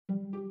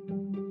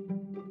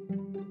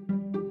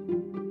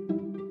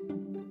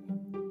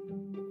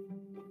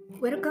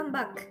Welcome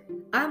back.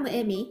 I'm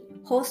Emi,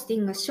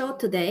 hosting a show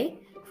today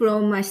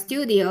from my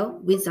studio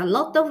with a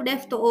lot of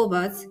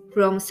leftovers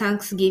from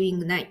Thanksgiving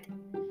night.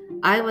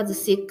 I was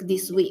sick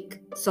this week,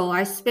 so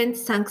I spent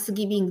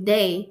Thanksgiving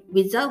Day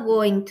without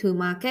going to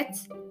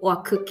markets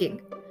or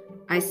cooking.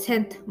 I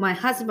sent my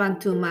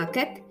husband to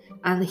market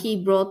and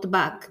he brought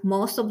back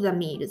most of the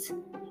meals.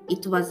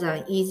 It was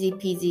an easy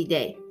peasy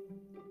day.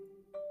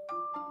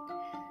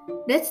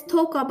 Let's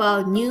talk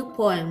about new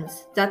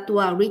poems that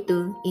were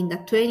written in the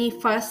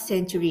 21st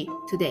century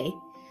today.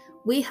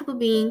 We have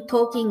been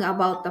talking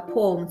about the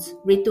poems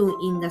written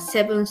in the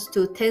 7th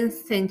to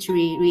 10th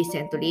century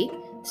recently,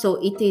 so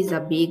it is a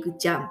big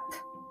jump.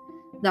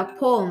 The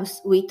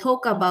poems we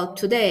talk about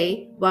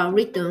today were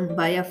written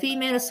by a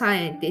female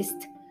scientist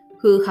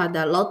who had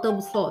a lot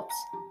of thoughts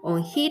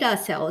on HeLa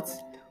cells,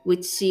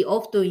 which she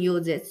often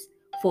uses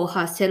for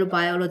her cell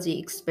biology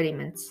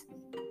experiments.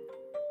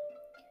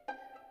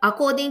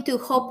 According to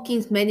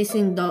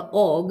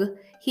hopkinsmedicine.org,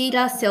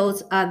 HeLa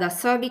cells are the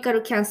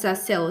cervical cancer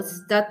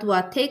cells that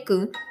were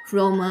taken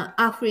from an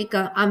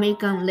African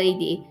American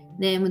lady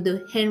named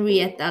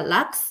Henrietta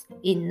Lacks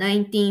in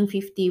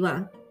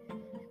 1951.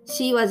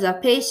 She was a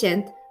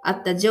patient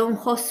at the Johns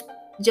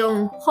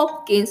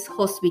Hopkins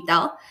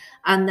Hospital,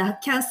 and the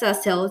cancer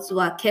cells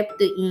were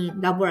kept in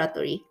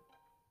laboratory.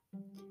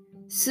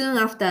 Soon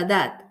after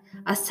that,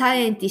 a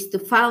scientist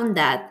found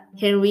that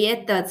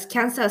Henrietta's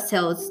cancer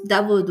cells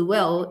doubled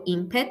well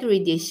in petri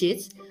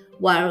dishes,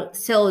 while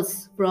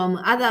cells from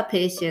other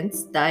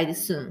patients died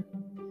soon.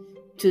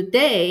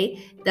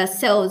 Today, the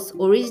cells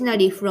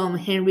originally from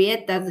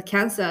Henrietta's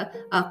cancer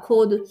are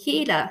called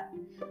HeLa,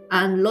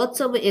 and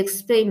lots of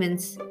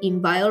experiments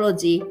in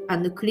biology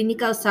and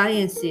clinical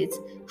sciences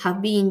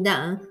have been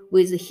done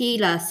with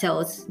HeLa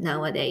cells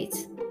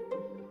nowadays.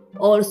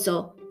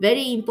 Also,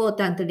 very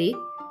importantly,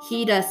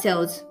 HeLa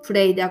cells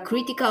played a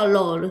critical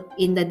role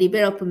in the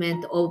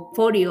development of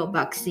polio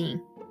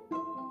vaccine.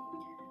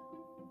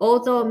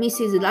 Although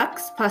Mrs.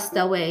 Lacks passed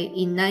away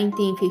in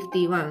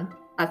 1951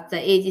 at the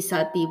age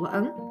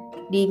 31,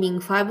 leaving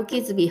 5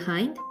 kids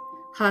behind,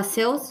 her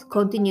cells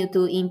continue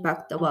to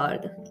impact the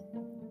world.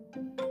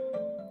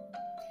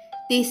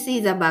 This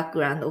is the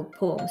background of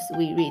poems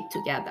we read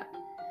together.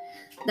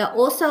 The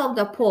author of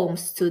the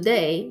poems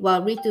today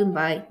were written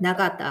by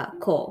Nagata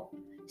Ko.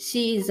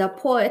 She is a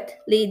poet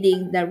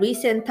leading the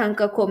recent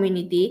tanka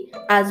community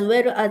as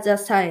well as a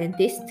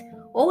scientist,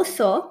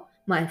 also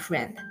my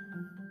friend.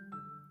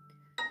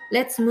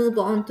 Let's move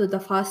on to the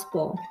first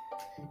poem.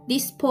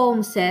 This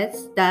poem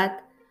says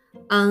that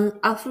an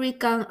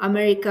African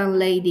American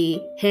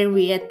lady,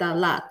 Henrietta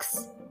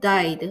Lacks,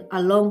 died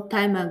a long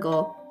time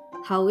ago.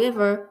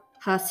 However,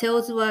 her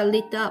cells were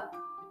lit up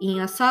in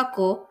a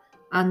circle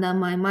under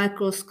my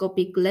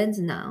microscopic lens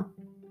now.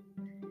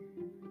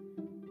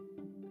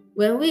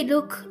 When we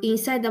look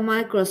inside the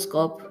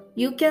microscope,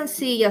 you can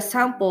see a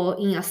sample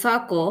in a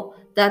circle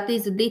that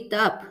is lit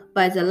up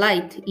by the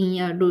light in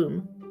your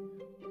room.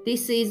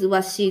 This is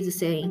what she's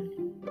saying.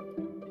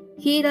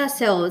 HeLa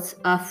cells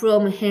are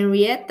from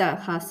Henrietta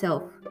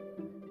herself.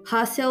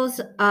 Her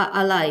cells are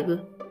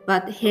alive,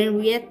 but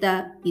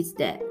Henrietta is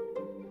dead.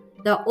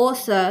 The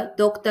author,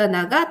 Dr.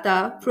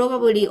 Nagata,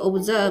 probably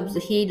observes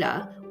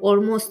HeLa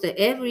almost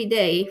every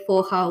day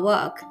for her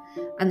work,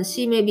 and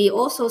she may be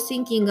also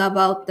thinking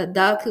about the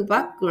dark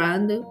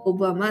background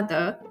of a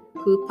mother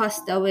who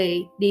passed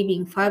away,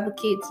 leaving 5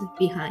 kids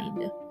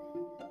behind.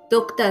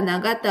 Dr.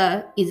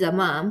 Nagata is a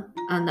mom,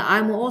 and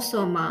I'm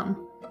also a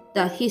mom.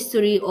 The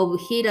history of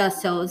HeLa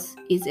cells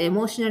is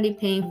emotionally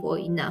painful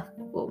enough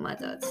for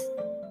mothers.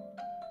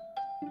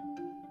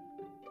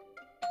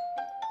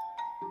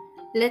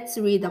 Let's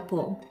read the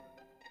poem.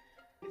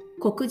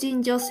 黒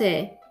人女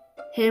性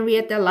ヘンリエ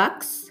ッタ・ラッ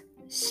クス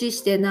死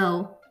してな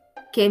お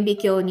顕微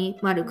鏡に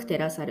丸く照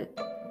らさる。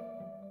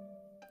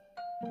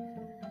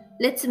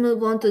Let's move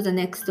on to the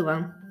next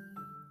one.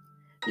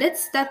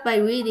 Let's start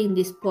by reading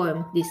this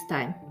poem this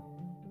time.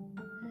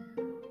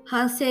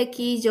 半世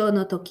紀以上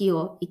の時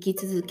を生き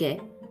続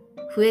け、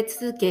増え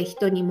続け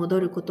人に戻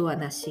ることは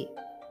なし。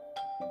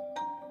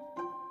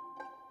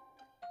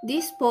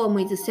This poem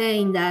is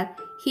saying that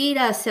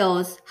HeLa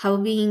cells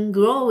have been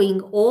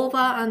growing over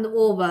and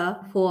over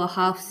for a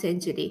half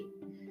century.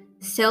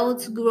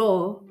 Cells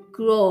grow,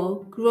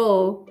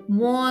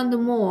 more and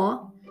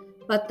more,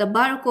 but the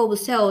bulk of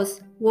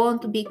cells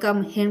won't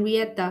become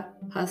Henrietta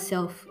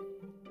herself.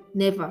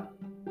 Never.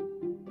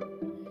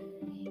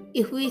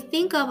 If we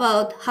think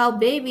about how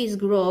babies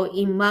grow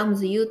in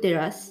mom's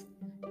uterus,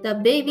 the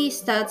baby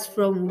starts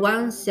from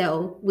one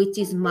cell, which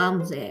is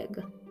mom's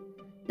egg.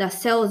 The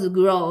cells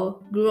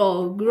grow,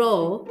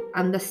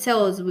 and the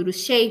cells will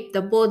shape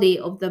the body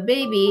of the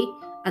baby,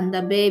 and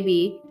the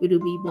baby will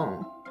be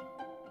born.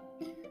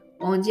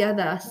 On the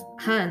other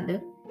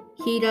hand,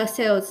 HeLa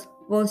cells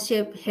won't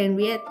shape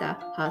Henrietta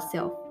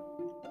herself.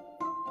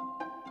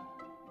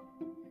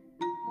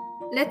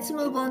 Let's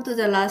move on to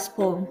the last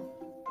poem.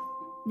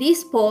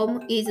 This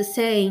poem is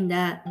saying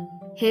that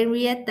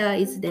Henrietta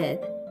is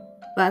dead,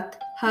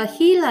 but her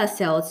HeLa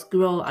cells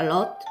grow a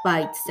lot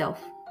by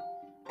itself.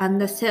 and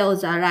the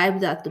cells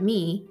arrived at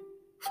me,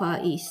 Far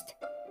East.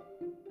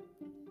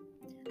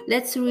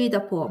 Let's read the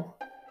poem.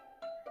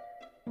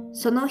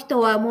 その人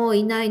はもう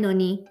いないの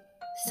に、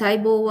細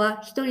胞は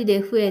一人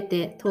で増え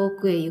て遠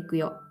くへ行く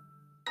よ。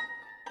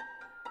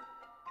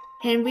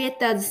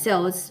Henrietta's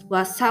cells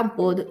were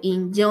sampled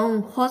in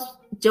John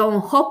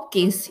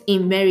Hopkins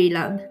in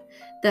Maryland.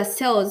 The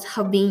cells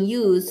have been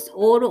used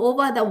all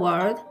over the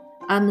world,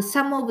 and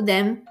some of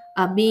them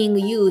are being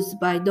used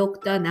by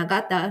Dr.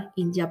 Nagata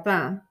in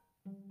Japan.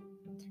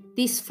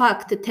 This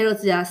fact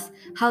tells us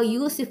how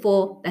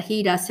useful the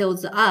HeLa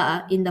cells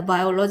are in the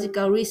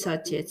biological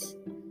researches.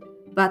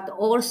 But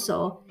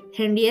also,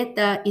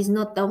 Henrietta is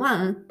not the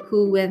one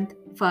who went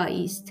far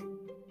east.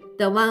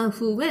 The one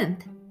who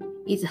went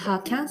is her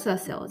cancer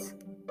cells.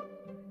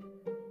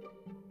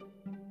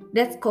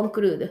 Let's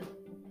conclude.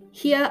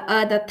 Here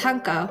are the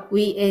tanka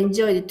we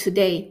enjoyed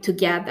today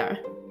together.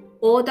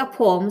 All the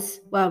poems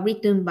were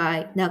written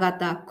by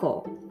Nagata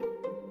Ko.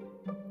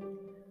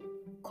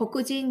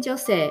 黒人女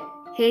性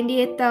ヘンリ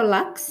エッタ・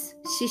ラックス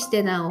死し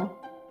てなお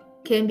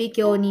顕微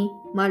鏡に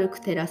丸く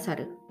照らさ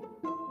る。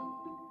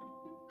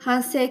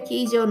半世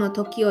紀以上の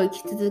時を生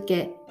き続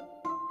け、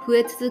増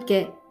え続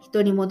け、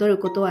人に戻る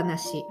ことはな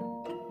し。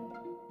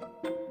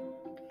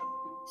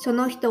そ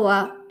の人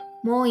は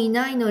もうい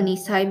ないのに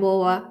細胞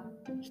は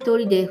一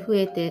人で増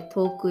えて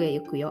遠くへ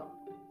行くよ。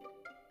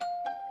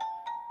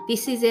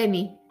This is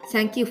Amy.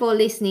 Thank you for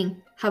listening.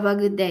 Have a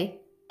good day.